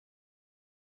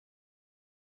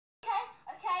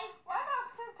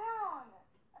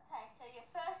So your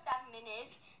first admin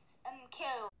is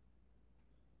kill.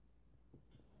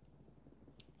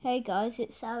 Hey guys,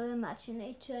 it's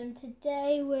Ari-imaginator, and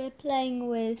today we're playing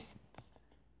with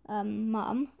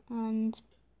Mum. And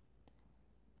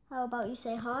how about you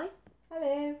say hi?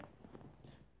 Hello.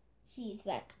 She's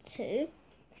back too.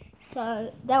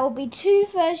 So there will be two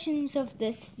versions of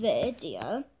this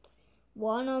video.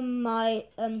 One on my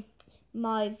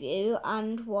my view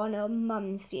and one on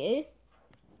Mum's view.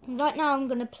 Right now I'm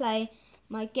going to play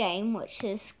my game, which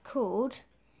is called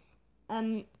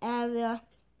Area.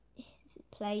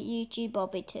 Play YouTube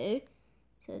Bobby 2.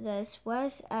 So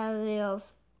where's area of?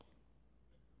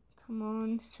 Come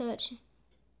on, search.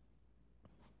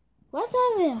 Where's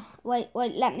area? Wait,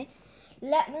 let me.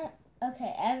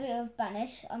 Okay, area of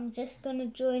banish. I'm just gonna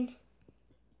join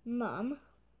Mum.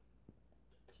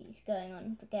 She's going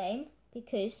on the game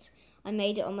because I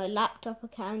made it on my laptop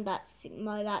account. That's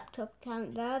my laptop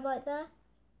account there, right there.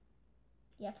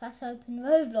 Yeah, press open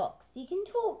Roblox. You can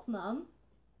talk, Mum.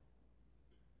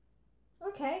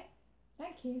 Okay,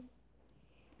 thank you.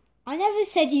 I never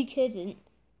said you couldn't.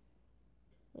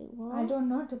 Wait, what? I don't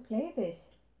know how to play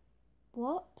this.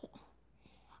 What?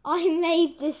 I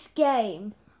made this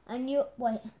game, and you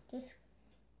just.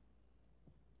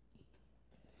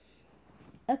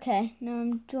 Okay, now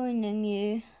I'm joining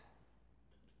you.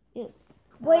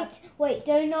 Wait,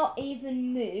 do not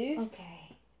even move.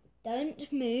 Okay.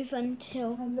 Don't move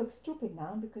until. I look stupid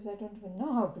now because I don't even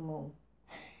know how to move.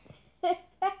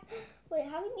 Wait,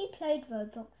 haven't you played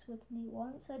Roblox with me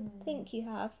once? I think you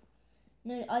have.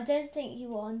 No, I don't think you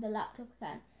were on the laptop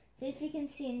account. So if you can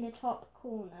see in the top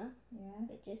corner,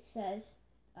 it just says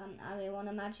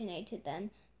Ari-imaginator,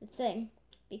 then the thing,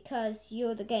 because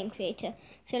you're the game creator.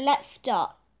 So let's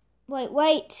start.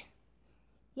 Wait.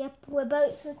 Yep, we're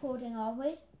both recording, are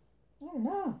we? Oh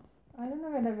no, I don't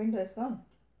know where the window is gone.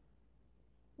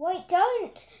 Wait,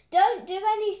 don't do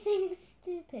anything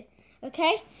stupid.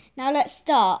 Okay, now let's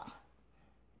start.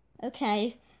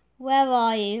 Okay, where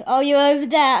are you? Oh, you're over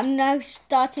there. I'm now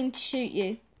starting to shoot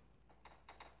you.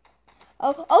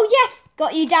 Oh yes,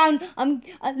 got you down.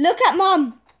 Look at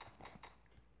Mum.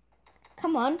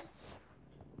 Come on.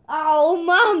 Oh,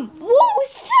 Mum, what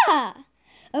was that?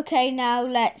 Okay, now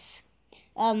let's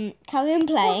carry on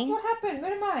playing. What happened?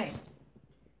 Where am I?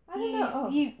 I don't know. Oh.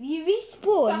 You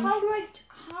respawned.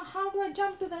 So how do I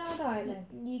jump to the other island?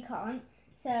 You can't.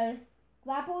 So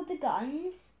grab all the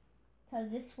guns. So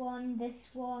this one, and this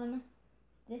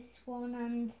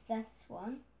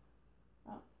one.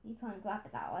 Oh, you can't grab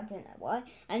it that way, I don't know why.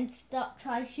 And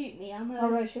try shoot me. How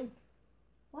do I shoot?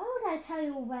 Why would I tell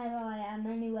you where I am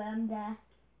anyway? I'm there.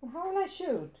 Well, how will I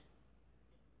shoot?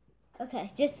 Okay,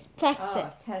 just press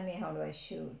it. Tell me, how do I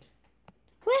shoot?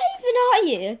 Where even are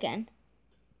you again?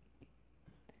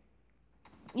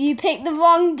 You picked the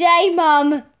wrong day,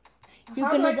 Mum. You're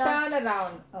how gonna do I turn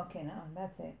around? Okay, now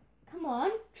that's it. Come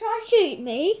on, try shoot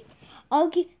me.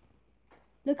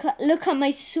 Look at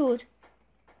my sword.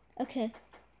 Okay.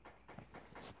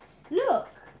 Look.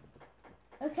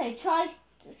 Okay, try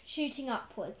shooting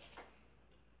upwards.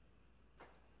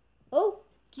 Oh,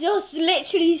 you're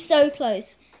literally so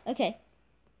close. Okay.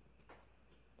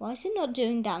 Why is it not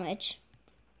doing damage?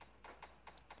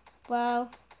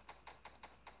 Well,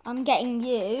 I'm getting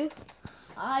you.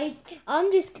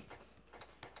 I'm just.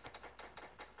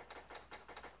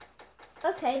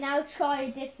 Okay, now try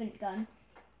a different gun.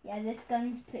 Yeah, this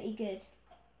gun's pretty good.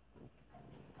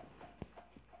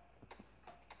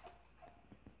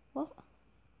 What?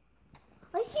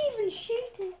 Are you even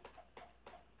shooting?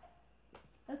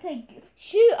 Okay,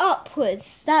 shoot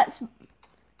upwards.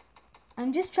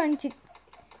 I'm just trying to.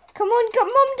 Come on,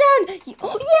 Mum, down.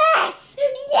 Oh, yes!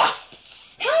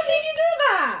 Yes! How did you do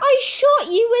that? I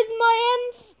shot you with my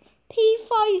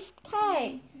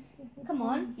MP5K. Come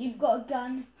on, you've got a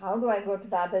gun. How do I go to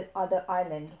the other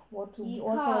island? What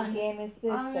sort of game is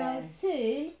this then?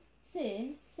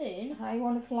 Soon. I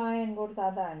want to fly and go to the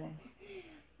other island.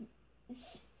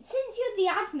 Since you're the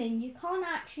admin, you can't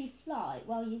actually fly.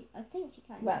 Well, I think you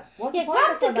can. Well, what's the point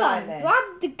grab of the gun. island?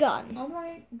 Grab the gun. How do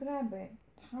I grab it?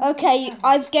 Okay,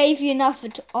 I've gave you enough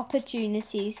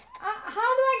opportunities. How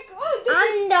do I? Oh, this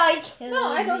is. And I killed No,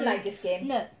 I don't you. like this game.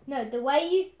 No. The way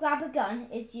you grab a gun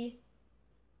is you.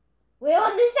 We're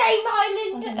on the same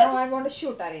island. Okay, now I want to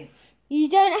shoot Ari. You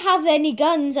don't have any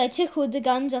guns. I took all the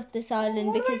guns off this island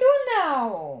What because. do I do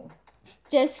now?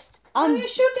 Just. You're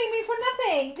shooting me for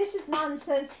nothing. This is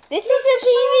nonsense. This is a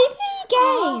PvP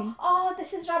game. Oh,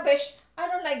 this is rubbish. I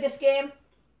don't like this game.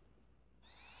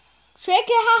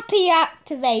 Trigger happy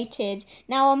activated.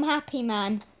 Now I'm happy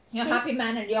man. You're happy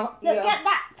man and you're... Look, get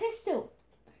that pistol.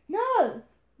 No,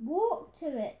 walk to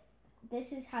it.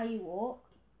 this is how you walk.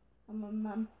 I'm on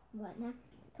Mum right now.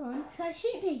 Come on, try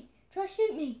shoot me. Try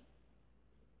shoot me.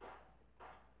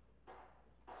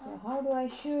 So how do I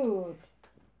shoot?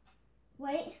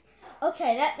 Wait.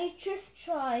 Okay, let me just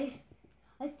try.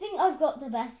 I think I've got the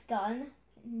best gun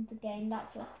in the game,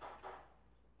 that's what.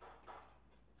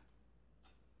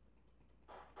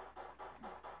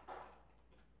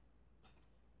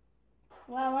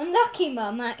 Well, unlucky,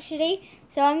 Mum, actually.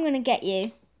 So I'm going to get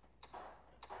you.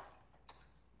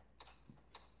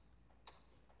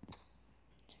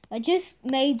 I just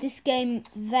made this game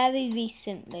very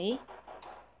recently.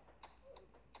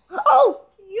 Oh!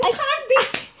 You can't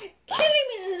be killing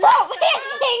me. Stop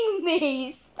hitting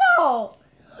me! Stop!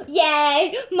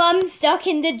 Yay! Mum's stuck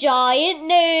in the giant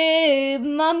noob.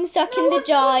 Mum's stuck in the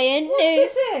giant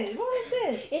noob. What is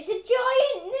this? It's a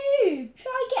giant noob.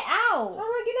 Try get out. How do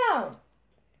I get out?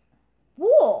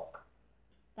 Walk.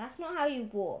 That's not how you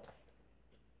walk.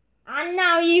 And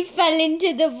now you fell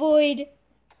into the void.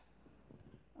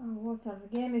 Oh, what sort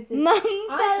of game is this? Mum I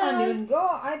fell can't out. even go.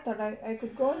 I thought I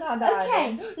could go now.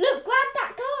 Okay, look, grab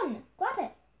that gun. Grab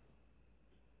it.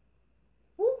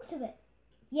 Walk to it.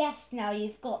 Yes, now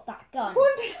you've got that gun.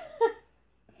 What?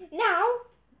 Now,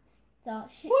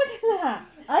 start shooting. What is that?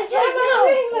 I Why am I don't know.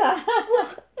 doing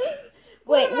that?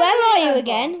 Wait, am I where are doing you that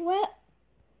again? Where?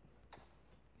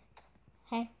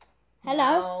 Hey. Hello?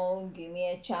 Now, give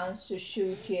me a chance to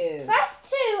shoot you.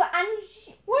 Press 2 and...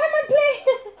 Why am I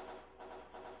playing?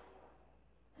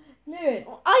 Leave it.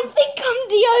 I think I'm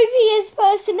the OPS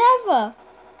person ever.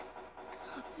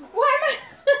 Why am I?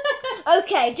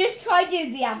 Okay, just try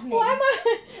do the admin. Why am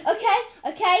I?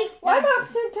 Okay. Why am now- I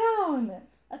upside down?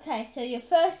 Okay, so your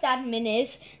first admin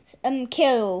is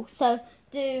kill. So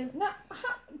do No,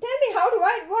 tell me why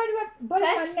do I burn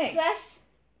my neck? press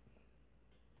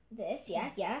this. Yeah.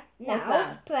 What's Now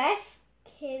that? press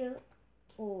kill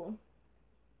all.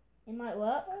 It might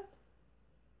work.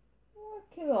 What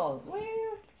kill all? Why are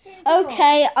you saying kill all?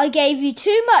 Okay, I gave you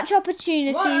too much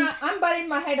opportunities. Well, I'm burying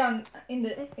my head in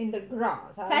the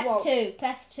grass.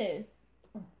 Press 2.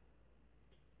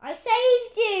 I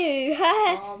saved you.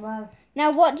 Oh well,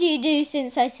 Now what do you do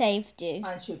since I saved you?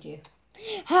 I'll shoot you.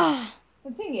 Okay,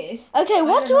 The thing is, what don't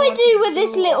do know I what do to with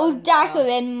this do little on, dagger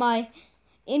in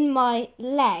my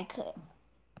leg?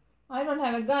 I don't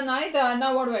have a gun either.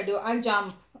 Now what do? I'll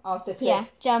jump off the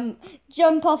cliff. Yeah,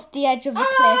 jump off the edge of the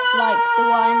cliff like the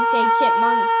YMCA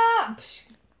chipmunk. Ah! Psh,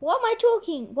 What am I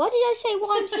talking? Why did I say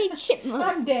YMCA chipmunk?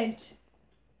 I'm dead.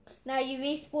 Now you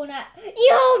respawn at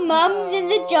your mum's in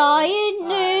the giant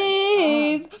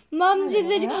noob. Mum's in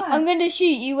the. I'm gonna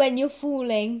shoot you when you're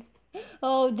falling.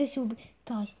 Oh, this will be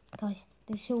guys.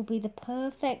 This will be the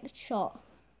perfect shot.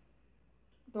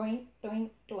 Doink, doink,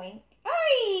 doink.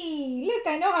 Ay! Look,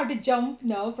 I know how to jump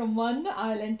now from one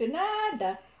island to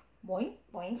another. Boink,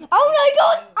 boink. Oh my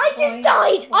God! I just boink,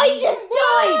 died. I boink. just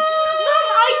died. Mum,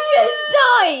 I just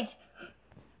died.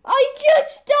 I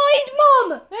just died,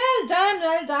 Mum. Well done,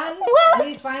 well done. What? At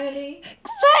least finally.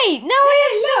 Great. Now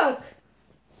Hey, look.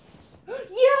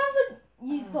 you haven't.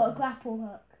 You've got a grapple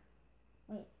hook.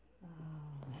 Wait.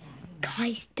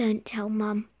 Guys, don't tell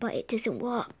Mum, but it doesn't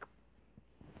work.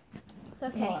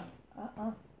 Okay.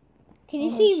 Can you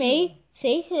see me?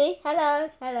 See? Hello.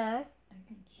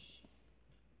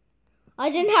 I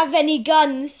didn't have any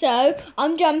guns, so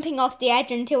I'm jumping off the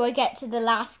edge until I get to the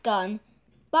last gun.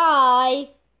 Bye.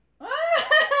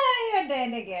 You're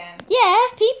dead again. Yeah,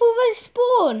 people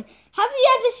respawn. Have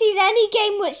you ever seen any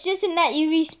game which doesn't let you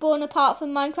respawn apart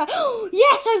from Minecraft?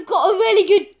 Yes, I've got a really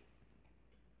good...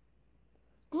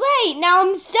 Great, now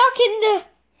I'm stuck in the...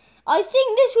 I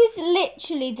think this was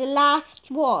literally the last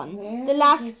one.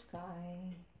 Where is this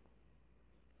guy?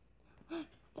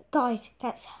 Guys,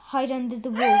 let's hide under the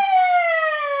wall.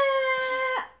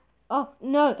 Oh,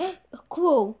 no.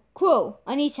 Crawl.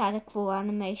 I need to add a crawl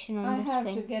animation on I this have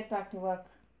thing. to get back to work.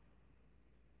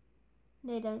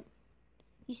 They don't.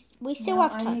 We still Now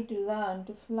have I time. need to learn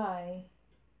to fly.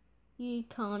 You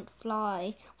can't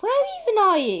fly. Where even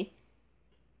are you?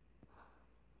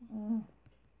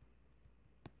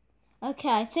 Okay,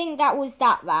 I think that was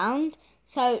that round.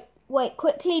 So, wait,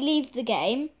 quickly leave the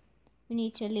game. We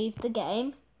need to leave the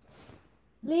game.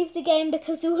 Leave the game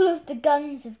because all of the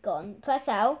guns have gone. Press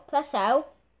L.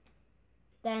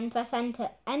 Then press enter.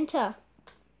 Enter.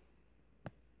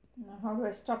 Now how do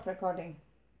I stop recording?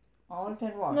 Alt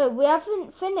and what? No, we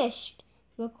haven't finished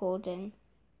recording.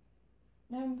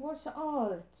 Then what's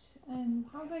alt? And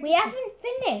how do I We get haven't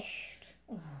finished.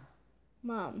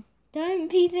 Mum, don't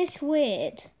be this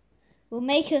weird. We'll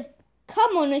make a...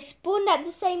 Come on, I spawned at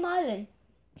the same island.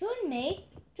 Join me.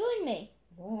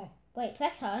 Where? Wait,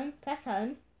 press home.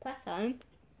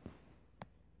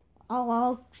 Oh,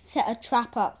 I'll set a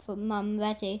trap up for Mum.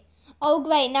 Ready? Oh,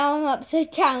 great! Now I'm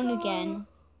upside down again.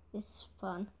 This is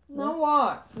fun. Now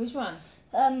what? Which one?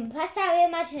 Press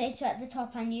Ari-imaginator at the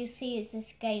top, and you see it's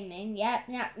this gaming. Yep.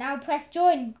 Now press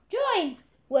join. Join.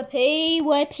 Whippy,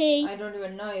 whippy. I don't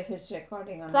even know if it's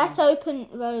recording or Press not. open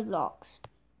Roblox.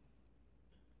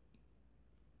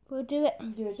 We'll do it.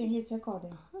 Do you think it's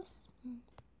recording?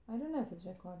 I don't know if it's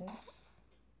recording.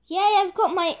 Yeah, I've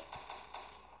got my.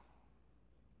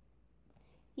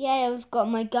 Yeah, I've got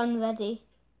my gun ready.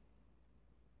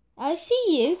 I see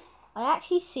you. I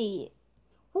actually see you.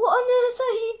 What on earth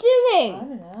are you doing? I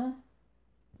don't know.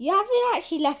 You haven't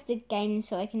actually left the game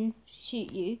so I can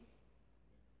shoot you.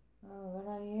 Oh,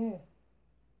 where are you?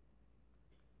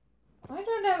 I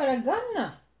don't have a gun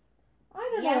now. I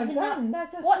don't have a gun.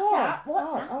 That's a What's sword. that?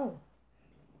 What's that? Oh.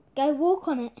 Go walk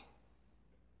on it.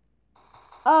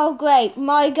 Oh, great.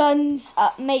 My gun's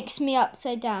up, makes me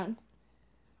upside down.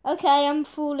 Okay, I'm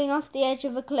falling off the edge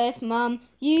of a cliff, Mum.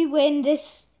 You win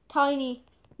this tiny,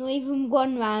 not even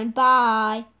one round.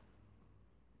 Bye.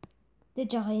 The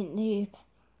giant noob.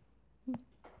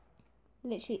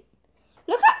 Literally.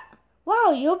 Look at.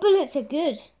 Wow, your bullets are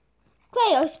good.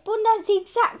 Great, I spawned at the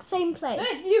exact same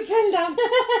place. You fell down.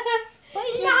 Why are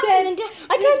you laughing?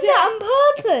 I done that on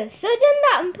purpose. I done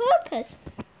that on purpose.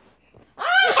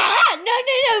 No,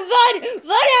 run,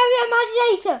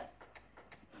 Ari-imaginator.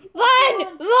 Run,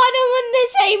 I'm on the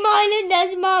same island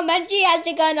as Mum, and she has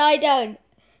a gun, I don't.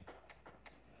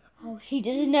 Oh, she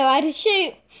doesn't know how to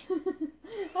shoot.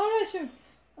 How do I shoot?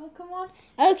 Oh, come on.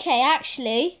 Okay,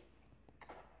 actually.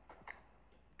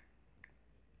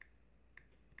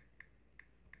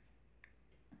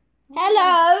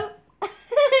 Hello.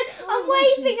 I'm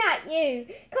waving at you.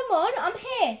 Come on, I'm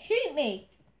here. Shoot me.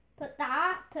 Put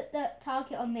the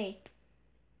target on me.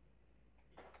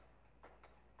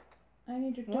 I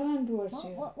need to turn towards you.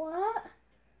 What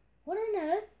on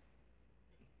earth?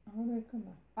 How do I come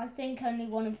up? I think only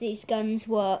one of these guns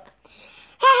work.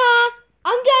 Haha!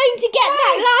 I'm going to get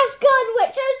that last gun,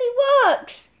 which only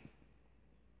works.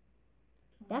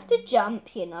 You have to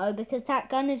jump, you know, because that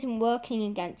gun isn't working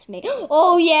against me.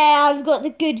 Oh yeah, I've got the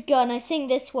good gun. I think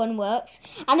this one works.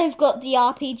 And I've got the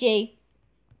RPG.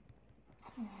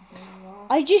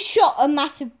 I just shot a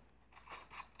massive...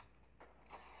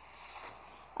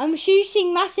 I'm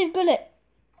shooting massive bullet.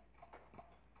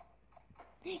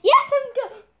 Yes, I'm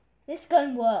good. This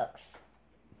gun works.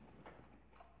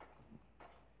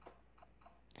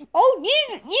 Oh,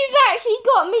 you've actually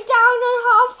got me down on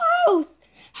half health.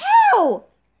 How?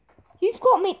 You've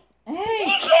got me. Hey,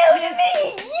 You killed me.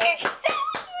 You killed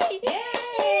me.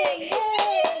 Yay!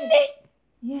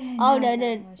 Yeah. Oh, now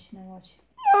no. watch.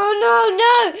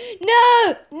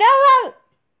 No.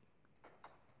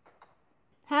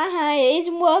 Haha, it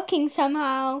isn't working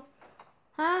somehow.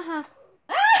 Haha.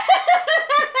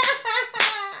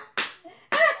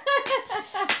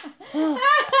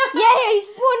 Yeah, I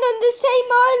spawned on the same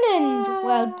island.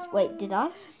 Well, wait, did I?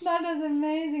 That was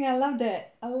amazing. I loved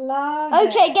it. I loved it.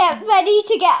 Okay, get ready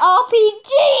to get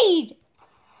RPG'd.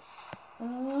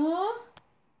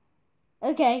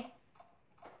 Okay.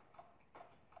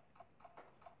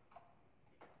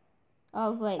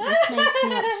 Oh, wait, this makes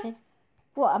me upside.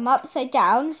 What, I'm upside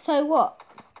down? So what?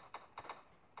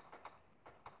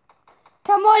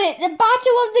 Come on, it's the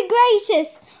battle of the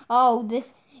greatest. Oh,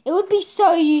 it would be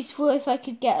so useful if I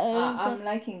could get over. I'm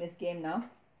liking this game now.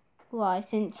 Why,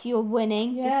 since you're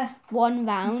winning Yeah. this one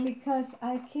round? Because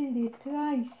I killed it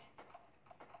twice.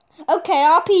 Okay,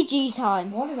 RPG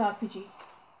time. What is RPG?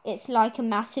 It's like a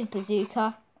massive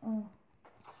bazooka. Oh.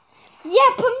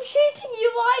 Yep, I'm shooting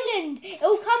your island.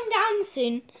 It'll come down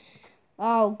soon.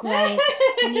 Oh, great.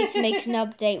 I need to make an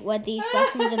update where these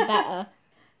weapons are better.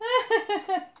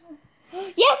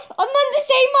 Yes, I'm on the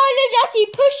same island as you.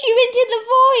 Push you into the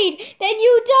void. Then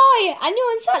you'll die. And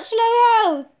you're on such low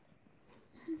health.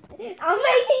 I'm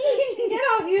making you... Get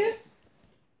off you.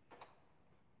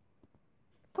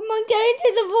 Come on, go into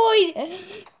the void.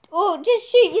 Or just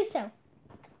shoot yourself.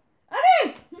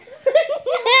 Ari!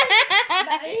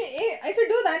 If you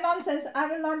do that nonsense, I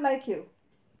will not like you.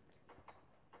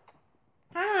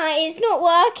 It's not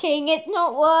working. It's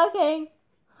not working.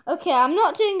 Okay, I'm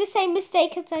not doing the same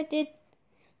mistake as I did.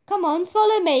 Come on,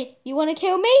 follow me. You want to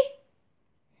kill me?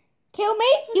 Kill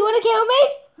me? You want to kill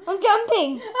me? I'm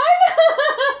jumping. I know.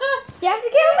 You have to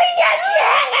kill me? Yes!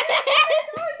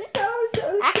 So.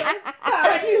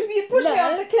 You pushed me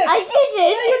off the cliff. I didn't. No,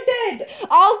 you did.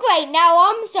 Oh, great. Now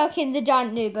I'm stuck in the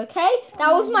giant noob, okay?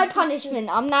 That was my punishment.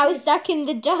 I'm now stuck in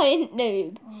the giant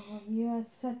noob. Oh, you are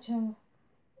such a...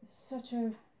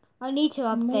 I need to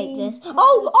update this. Main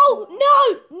Oh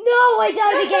no, I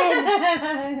died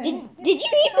again. Did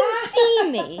you even see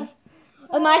me?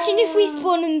 Imagine if we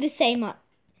spawn in the same up.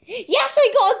 Yes,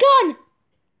 I got a gun.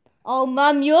 Oh,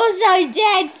 Mum, you're so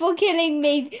dead for killing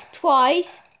me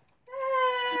twice.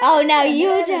 Oh, now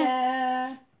you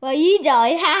die. Well, you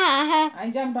died. Ha ha ha. I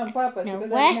jumped on purpose Now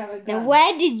because I didn't have a gun. now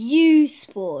where did you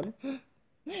spawn?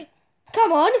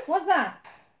 Come on. What's that?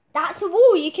 That's a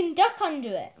wall. You can duck under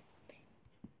it.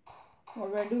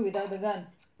 What do I do without the gun?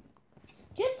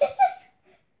 Just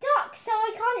duck so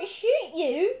I can't shoot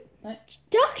you. What?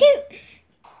 Duck it.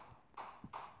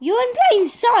 You're in plain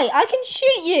sight. I can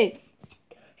shoot you.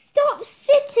 Stop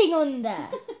sitting on there.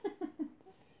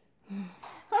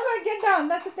 How do I get down?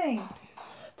 That's the thing.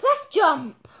 Press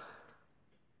jump.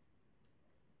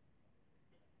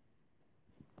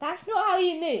 That's not how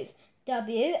you move.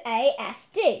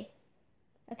 WASD.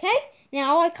 Okay?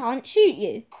 Now I can't shoot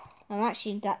you. I'm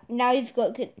actually that. Now you've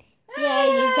got good. Yeah,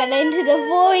 you fell into the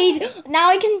void. Now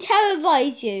I can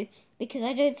terrorize you because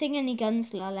I don't think any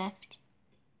guns are left.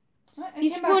 You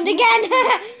spawned again.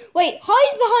 Wait,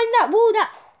 hide behind that wall.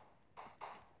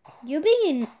 You're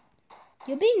being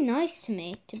nice to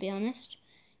me, to be honest.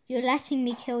 You're letting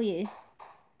me kill you.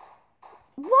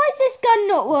 Why is this gun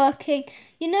not working?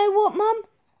 You know what, Mum?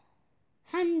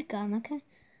 Handgun, okay?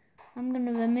 I'm going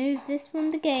to remove this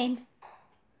from the game.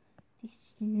 This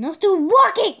is not all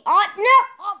working. Oh,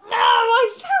 no, I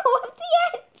fell off the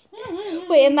edge.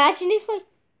 Wait, imagine if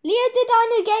Leo the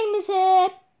Dino Game is here.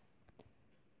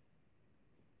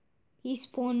 He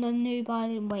spawned on Noob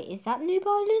Island. Wait, is that Noob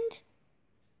Island?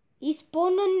 He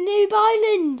spawned on Noob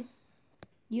Island.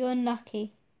 You're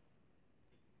unlucky.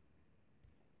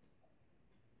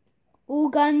 All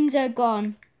guns are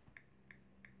gone.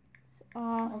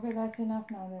 Okay, that's enough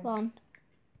now then. Gone.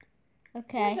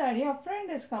 Okay. Who's that? Your friend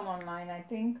has come online, I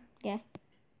think. Yeah.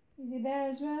 Is he there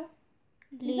as well?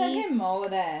 Leave. Is that him over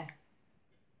there?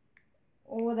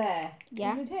 Over there.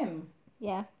 Yeah. Is it him?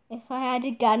 Yeah. If I had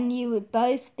a gun, you would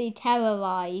both be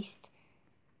terrorized.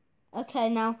 Okay,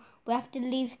 now we have to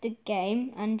leave the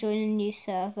game and join a new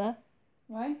server.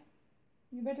 Why?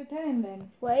 You better tell him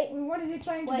then. Wait. What is he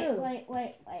trying to do?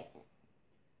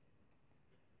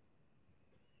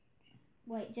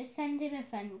 Wait, just send him a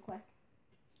friend request.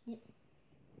 Yep.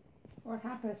 What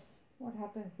happens? What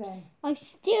happens then? I'm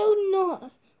still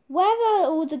not. Where are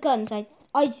all the guns?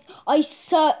 I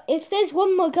saw. If there's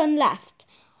one more gun left,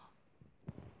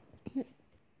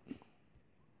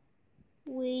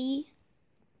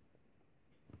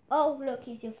 Oh, look,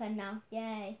 he's your friend now.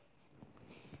 Yay.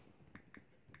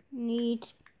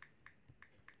 Need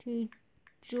to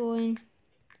join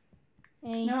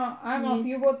a. No, I'm off.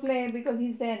 You both play because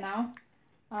he's there now.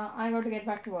 I got to get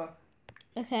back to work.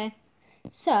 Okay.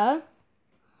 So,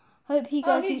 hope he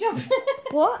goes. Oh, he jumped.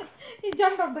 What? He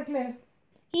jumped off the cliff.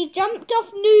 He jumped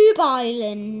off Noob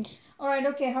Island. Alright,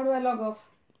 okay. How do I log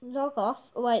off? Log off.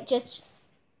 Wait, just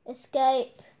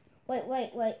escape.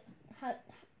 Wait.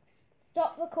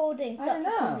 Stop recording. Stop I don't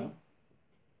know. recording.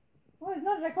 Oh, it's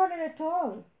not recorded at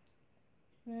all.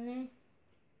 Really?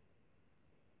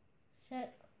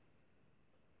 Check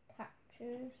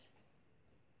captures.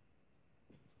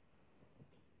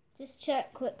 Just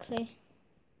check quickly.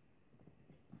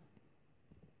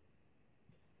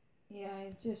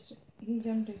 Yeah, he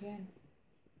jumped again.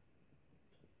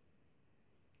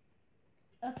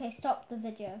 Okay, stop the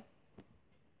video.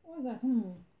 What was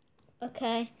that?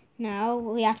 Okay, now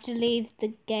we have to leave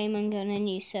the game and go on a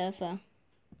new server.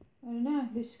 I don't know.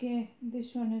 This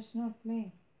one is not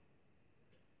playing.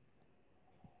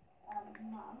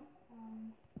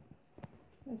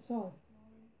 That's all.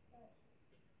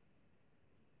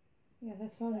 Yeah,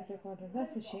 that's all it recorded.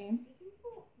 That's a shame.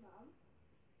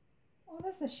 Oh,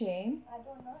 that's a shame.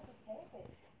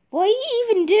 Why are you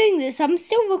even doing this? I'm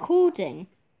still recording.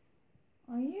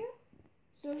 Are you?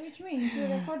 So which means you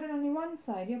recorded only one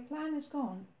side. Your plan is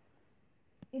gone.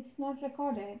 It's not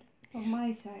recorded from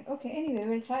my side. Okay, anyway,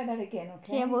 we'll try that again,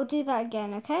 okay? Yeah, we'll do that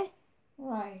again, okay?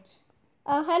 Right.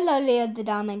 Oh, hello, Leo the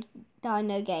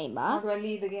Dino Gamer. How do I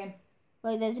leave the game?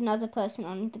 Wait, there's another person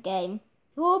on the game.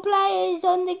 4 players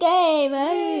on the game.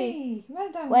 Hey. Hey,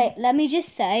 well done. Wait, let me just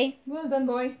say. Well done,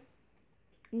 boy.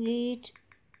 Need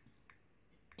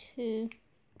to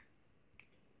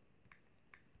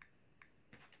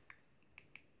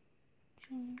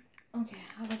join Okay,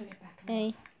 I gotta get back.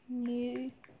 a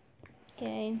new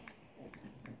game.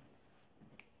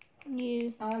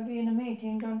 New I'll be in a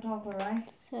meeting. Don't talk,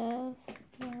 alright? server.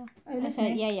 Are you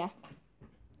listening? Okay, yeah.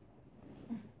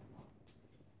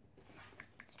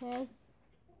 So,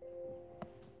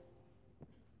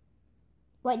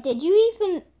 wait, did you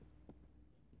even?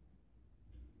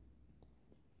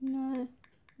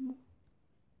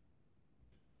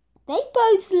 They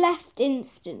both left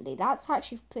instantly. That's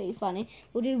actually pretty funny.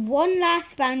 We'll do one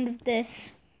last round of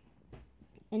this.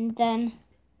 And then,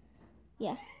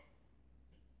 yeah.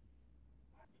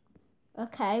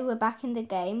 Okay, we're back in the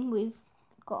game. We've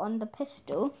got on the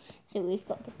pistol. So we've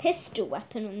got the pistol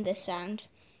weapon on this round.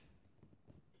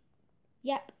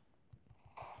 Yep.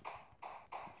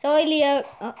 Sorry, Leo.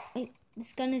 Oh, wait,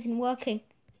 this gun isn't working.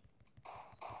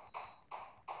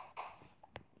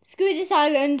 Screw this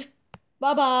island.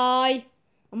 Bye-bye.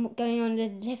 I'm going on a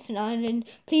different island.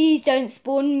 Please don't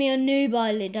spawn me on Noob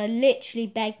Island. I literally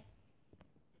beg.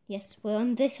 Yes, we're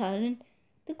on this island.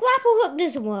 The grapple hook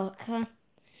doesn't work.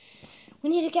 We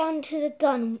need to get onto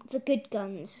the good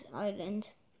guns island.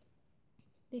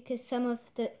 Because some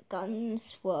of the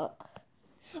guns work.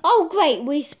 Oh, great.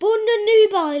 We spawned on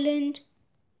Noob Island.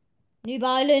 Noob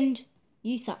Island,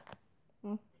 you suck.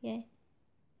 Oh, yeah.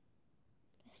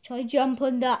 Let's try jump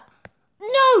on that.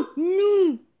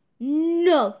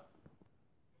 No.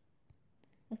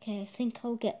 Okay, I think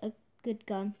I'll get a good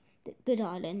gun. The good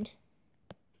island.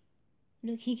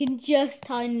 Look, you can just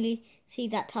tiny see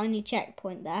that tiny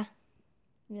checkpoint there.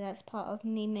 That's part of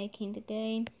me making the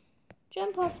game.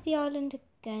 Jump off the island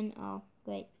again. Oh,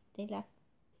 great, they left.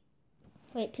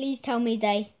 Wait, please tell me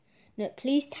they... No,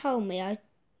 please tell me I...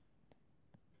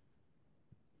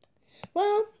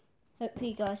 Well, hope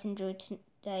you guys enjoyed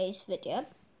today's video.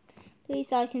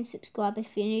 Please like and subscribe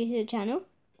if you're new to the channel.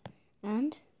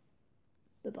 And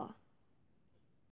bye-bye.